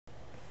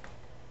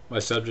My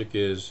subject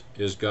is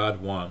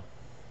God one?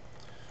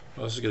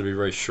 Well, this is going to be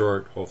very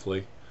short,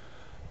 hopefully.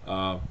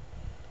 Uh,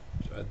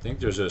 I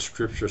think there's a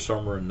scripture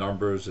somewhere in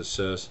Numbers that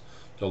says,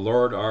 "The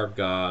Lord our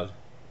God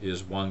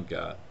is one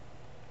God."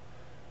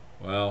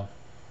 Well,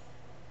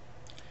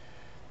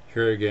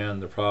 here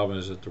again, the problem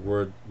is that the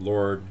word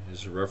Lord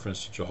is a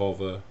reference to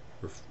Jehovah,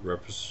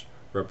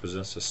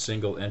 represents a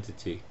single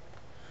entity.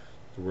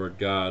 The word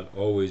God,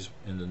 always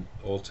in the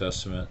Old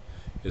Testament,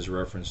 is a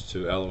reference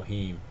to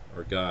Elohim,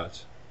 or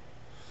gods.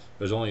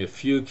 There's only a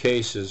few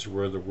cases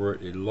where the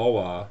word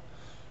Eloah,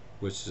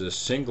 which is a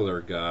singular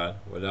God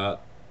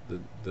without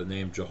the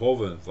name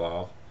Jehovah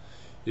involved,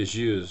 is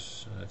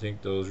used. I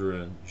think those are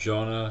in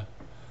Jonah,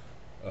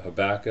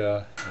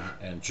 Habakkuk,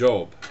 and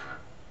Job.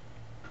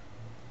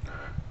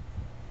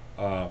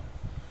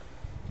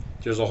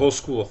 There's a whole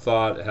school of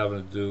thought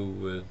having to do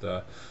with,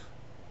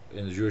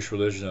 in the Jewish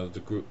religion, of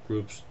the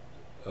groups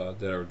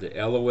that are the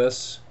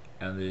Elohists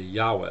and the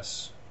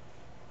Yahwehs.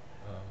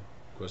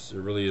 Of course, there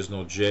really is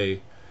no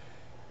J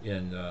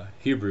in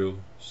Hebrew,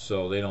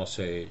 so they don't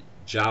say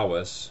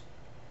Jahwehs,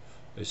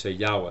 they say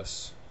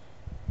Yahwehs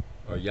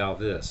or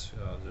Yahwehs.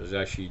 There's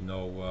actually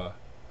no,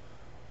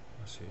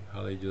 let's see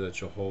how they do that.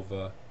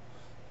 Jehovah,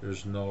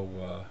 there's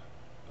no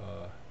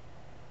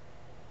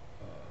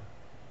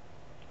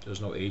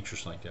H or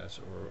something like that,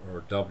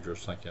 or W or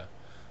something like that.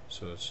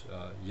 So it's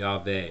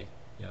Yahweh.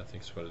 Yeah, I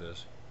think that's what it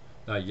is.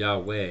 Not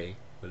Yahweh,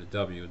 but a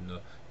W.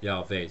 No,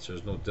 Yahweh. So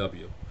there's no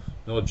W,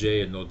 no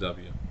J, and no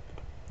W.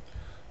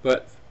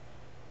 But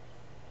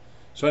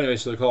so anyway,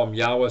 so they call them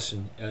Yahwehs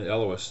and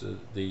Elohis,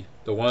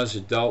 the ones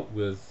that dealt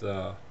with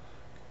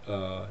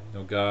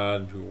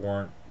God, who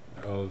weren't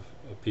of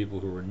people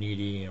who were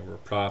needy and were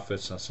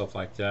prophets and stuff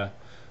like that.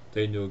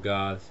 They knew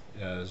God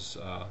as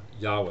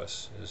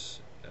Yahwehs, as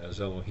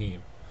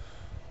Elohim.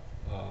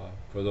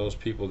 For those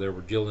people that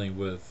were dealing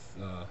with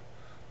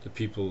the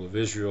people of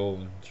Israel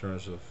in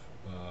terms of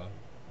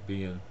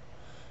being,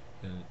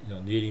 and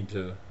needing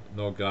to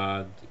know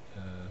God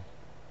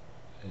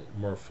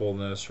more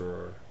fullness,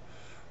 or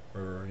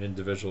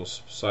individual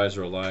sides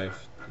of their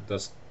life.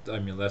 That's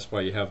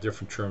why you have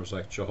different terms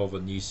like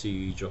Jehovah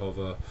Nisi,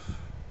 Jehovah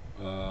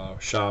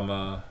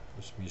Shammah,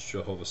 which means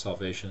Jehovah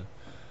Salvation,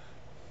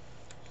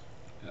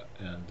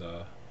 and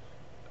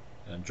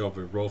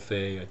Jehovah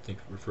Rophe, I think,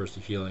 refers to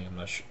healing. I'm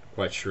not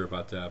quite sure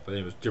about that, but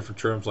anyway, different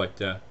terms like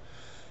that.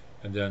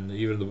 And then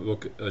even the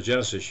book of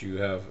Genesis, you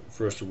have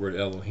first the word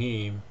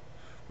Elohim,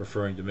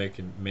 referring to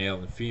making male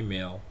and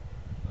female,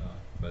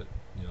 but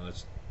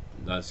that's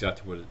not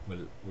exactly what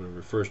it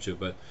refers to.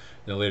 But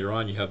then later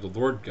on, you have the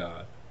Lord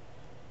God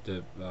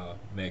that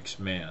makes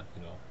man,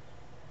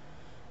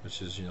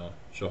 which is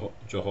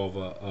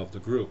Jehovah of the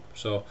group.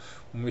 So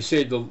when we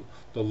say the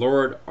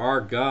Lord our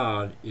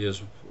God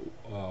is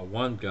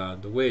one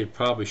God, the way it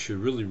probably should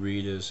really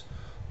read is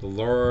the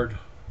Lord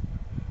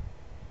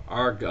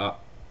our God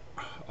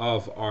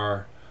of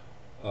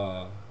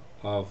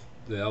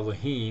the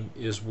Elohim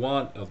is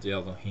one of the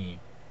Elohim.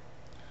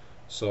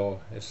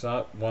 So it's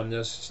not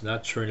oneness, it's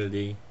not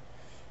Trinity,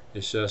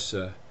 it's just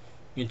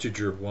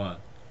integer one.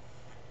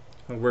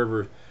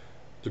 However,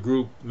 the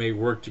group may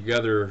work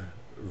together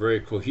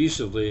very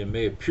cohesively and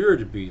may appear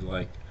to be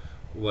like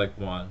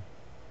one.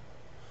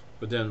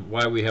 But then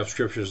why we have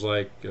scriptures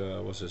like,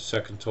 was it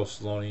 2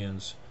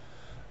 Thessalonians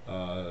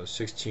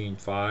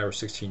 16:5 or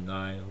 16:9?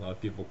 A lot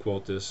of people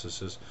quote this. It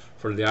says,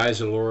 "For the eyes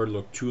of the Lord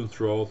look to and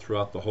fro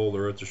throughout the whole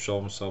earth to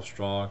show himself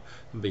strong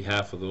on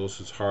behalf of those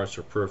whose hearts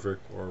are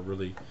perfect," or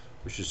really,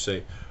 we should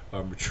say,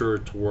 mature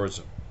towards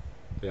him.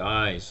 The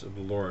eyes of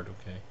the Lord,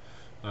 okay?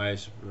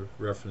 Eyes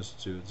reference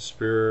to the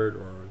Spirit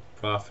or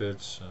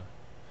prophets.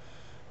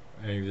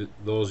 And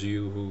those of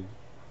you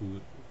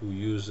who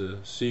use the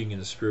seeing in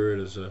the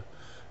Spirit as an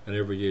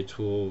everyday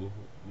tool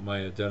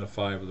might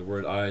identify with the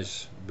word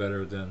eyes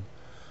better than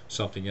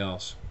something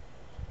else.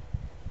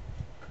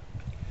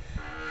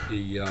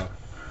 The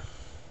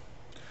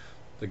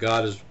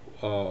God is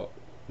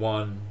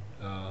one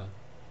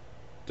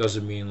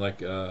doesn't mean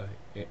well,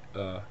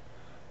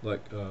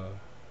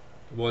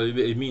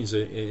 it means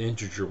an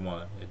integer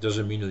one. It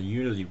doesn't mean a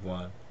unity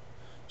one.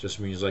 It just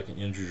means like an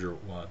integer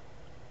one.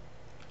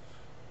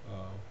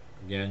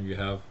 Again, you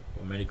have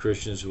many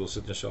Christians who will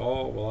sit there and say,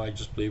 "Oh, well, I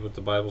just believe what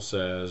the Bible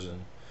says,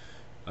 and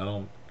I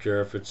don't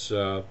care if it's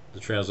the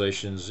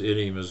translation's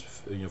idiom is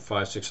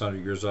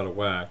 500-600 years out of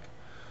whack.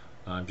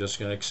 I'm just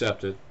going to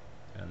accept it,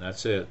 and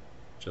that's it."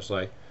 Just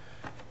like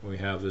we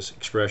have this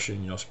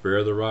expression,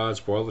 "Spare the rod,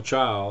 spoil the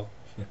child,"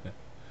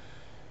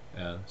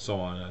 and so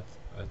on.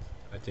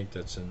 I think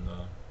that's in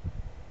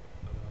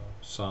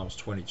Psalms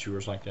 22 or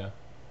something like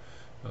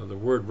that. The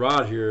word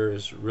rod here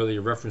is really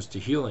a reference to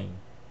healing.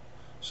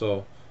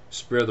 So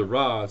spare the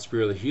rod,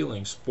 spare the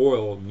healing.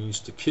 Spoil means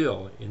to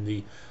kill. In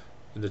the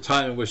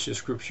time in which this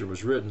scripture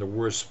was written, the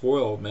word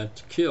spoil meant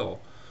to kill.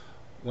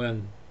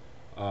 When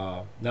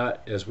not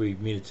as we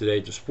mean it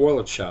today, to spoil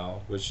a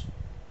child, which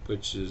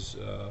is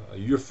a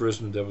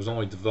euphemism that was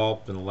only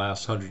developed in the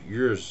last 100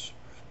 years,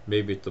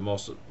 maybe at the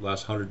most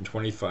last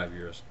 125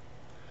 years.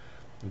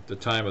 At the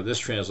time of this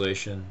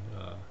translation,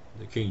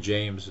 the King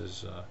James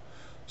is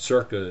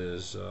circa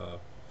is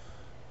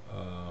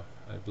I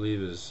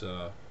believe is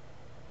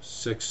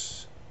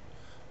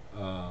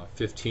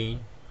 615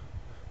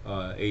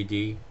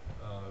 A.D.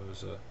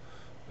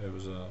 It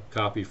was a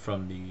copy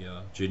from the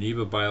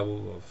Geneva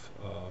Bible of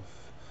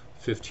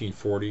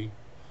 1540,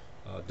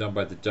 done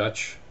by the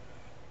Dutch,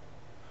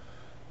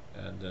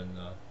 and then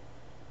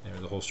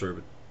the whole story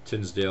of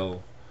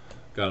Tinsdale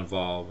got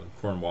involved, and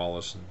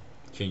Cornwallis and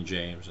King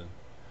James and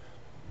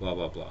blah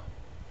blah blah.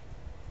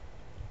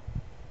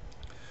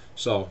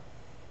 So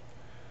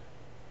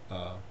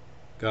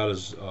God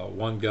is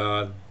one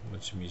God,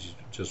 which means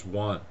just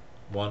one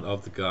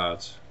of the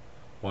gods,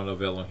 one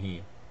of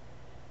Elohim.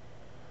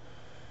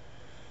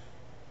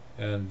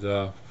 And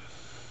I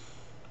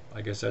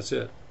guess that's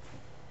it.